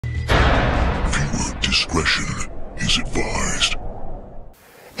Discretion is advised.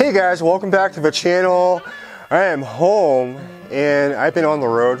 Hey guys, welcome back to the channel. I am home and I've been on the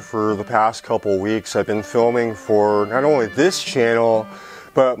road for the past couple weeks. I've been filming for not only this channel,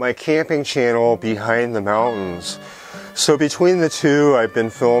 but my camping channel, Behind the Mountains. So between the two, I've been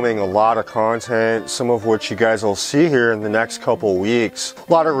filming a lot of content, some of which you guys will see here in the next couple weeks.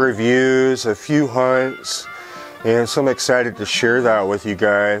 A lot of reviews, a few hunts, and so I'm excited to share that with you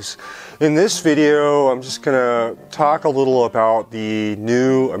guys. In this video, I'm just going to talk a little about the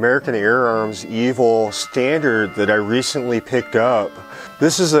new American Air Arms EVOL standard that I recently picked up.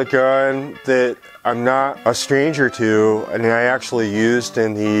 This is a gun that I'm not a stranger to, and I actually used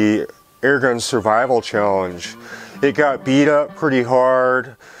in the Airgun Survival Challenge. It got beat up pretty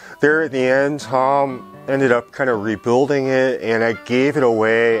hard. There at the end, Tom ended up kind of rebuilding it, and I gave it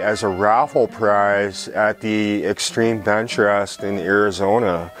away as a raffle prize at the Extreme Bench Rest in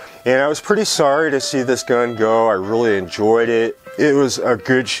Arizona. And I was pretty sorry to see this gun go. I really enjoyed it. It was a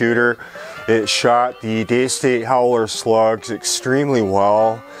good shooter. It shot the Daystate Howler slugs extremely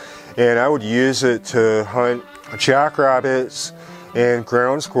well, and I would use it to hunt jackrabbits and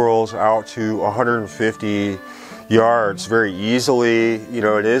ground squirrels out to 150 yards very easily. You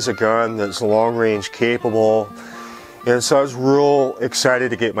know, it is a gun that's long range capable, and so I was real excited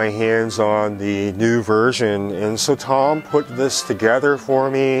to get my hands on the new version. And so Tom put this together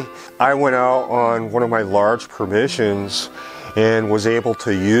for me. I went out on one of my large permissions and was able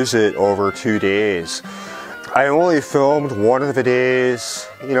to use it over 2 days. I only filmed one of the days.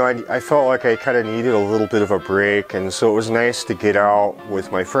 You know, I felt like I kind of needed a little bit of a break, and so it was nice to get out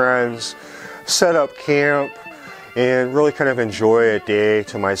with my friends, set up camp, and really kind of enjoy a day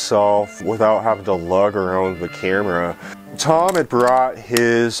to myself without having to lug around the camera. Tom had brought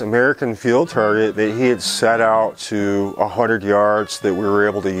his American field target that he had set out to 100 yards that we were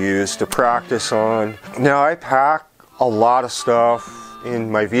able to use to practice on. Now, I pack a lot of stuff in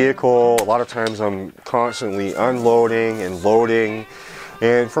my vehicle. A lot of times I'm constantly unloading and loading,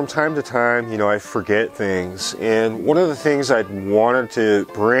 and from time to time, you know, I forget things. And one of the things I'd wanted to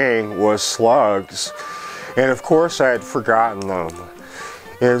bring was slugs. And of course I had forgotten them.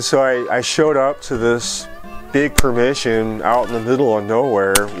 And so I showed up to this big permission out in the middle of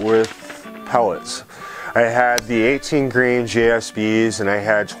nowhere with pellets. I had the 18 grain JSBs and I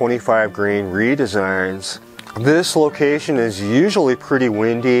had 25 grain redesigns. This location is usually pretty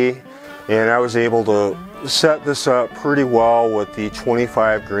windy, and I was able to set this up pretty well with the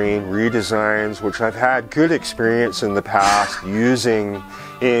 25 grain redesigns, which I've had good experience in the past using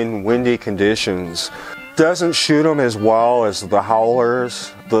in windy conditions. Doesn't shoot them as well as the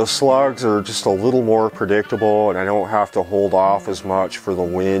howlers. The slugs are just a little more predictable, and I don't have to hold off as much for the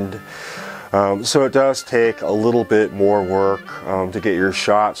wind. So it does take a little bit more work to get your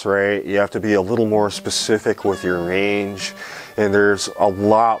shots right. You have to be a little more specific with your range, and there's a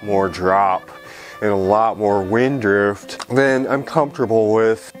lot more drop and a lot more wind drift than I'm comfortable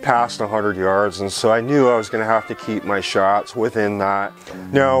with past 100 yards, and so I knew I was going to have to keep my shots within that.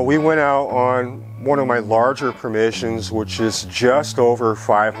 Now, we went out on one of my larger permissions, which is just over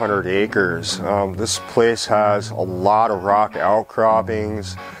 500 acres. This place has a lot of rock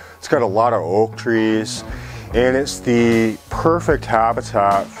outcroppings. It's got a lot of oak trees, and it's the perfect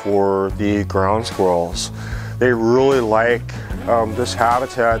habitat for the ground squirrels. They really like this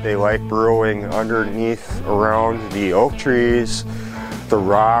habitat. They like burrowing underneath around the oak trees, the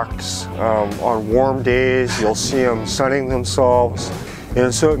rocks. On warm days, you'll see them sunning themselves.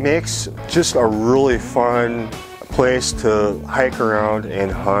 And so it makes just a really fun place to hike around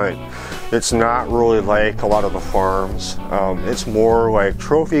and hunt. It's not really like a lot of the farms. It's more like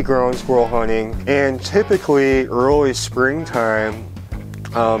trophy ground squirrel hunting. And typically early springtime,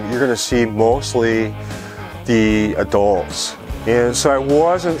 you're gonna see mostly the adults. And so I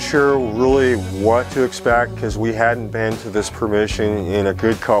wasn't sure really what to expect, because we hadn't been to this permission in a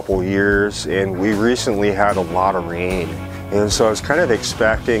good couple years, and we recently had a lot of rain. And so I was kind of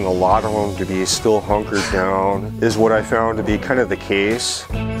expecting a lot of them to be still hunkered down, is what I found to be kind of the case.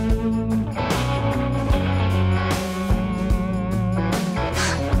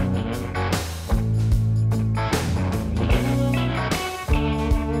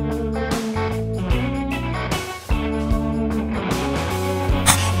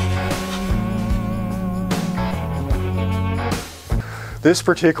 This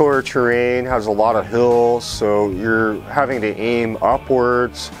particular terrain has a lot of hills, so you're having to aim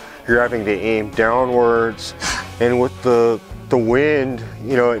upwards, you're having to aim downwards, and with the wind,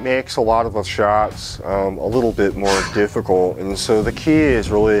 you know, it makes a lot of the shots a little bit more difficult. And so the key is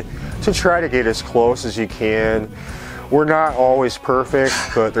really to try to get as close as you can We're not always perfect,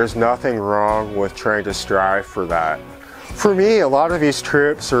 but there's nothing wrong with trying to strive for that. For me, a lot of these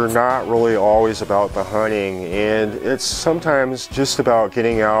trips are not really always about the hunting, and it's sometimes just about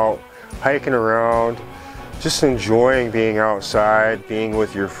getting out, hiking around, just enjoying being outside, being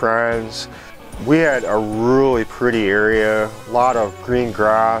with your friends. We had a really pretty area, a lot of green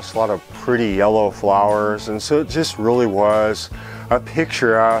grass, a lot of pretty yellow flowers, and so it just really was a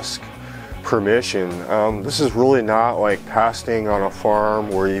picturesque permission. This is really not like pasting on a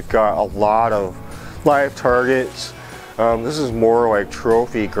farm where you've got a lot of live targets. This is more like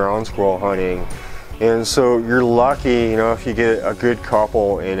trophy ground squirrel hunting, and so you're lucky, you know, if you get a good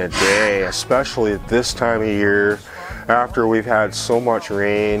couple in a day, especially at this time of year after we've had so much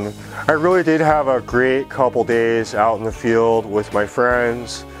rain. I really did have a great couple days out in the field with my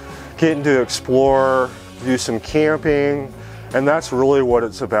friends, getting to explore, do some camping, and that's really what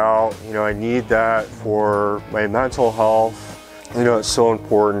it's about. You know, I need that for my mental health. You know, it's so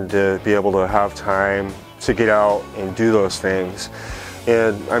important to be able to have time to get out and do those things,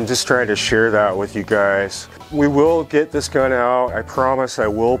 and I'm just trying to share that with you guys. We will get this gun out. I promise I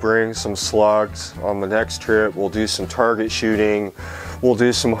will bring some slugs on the next trip. We'll do some target shooting, we'll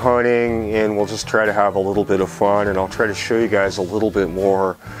do some hunting, and we'll just try to have a little bit of fun, and I'll try to show you guys a little bit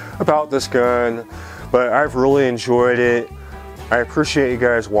more about this gun. But I've really enjoyed it. I appreciate you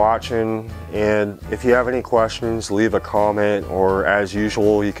guys watching, and if you have any questions, leave a comment, or as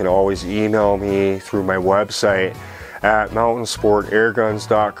usual, you can always email me through my website at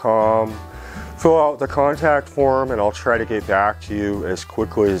mountainsportairguns.com. Fill out the contact form and I'll try to get back to you as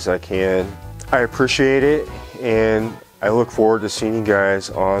quickly as I can. I appreciate it, and I look forward to seeing you guys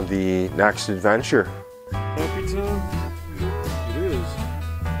on the next adventure. Nappy time? It is.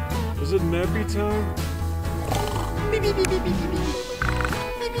 Is it nappy time? Beep, beep, beep, beep, beep, beep.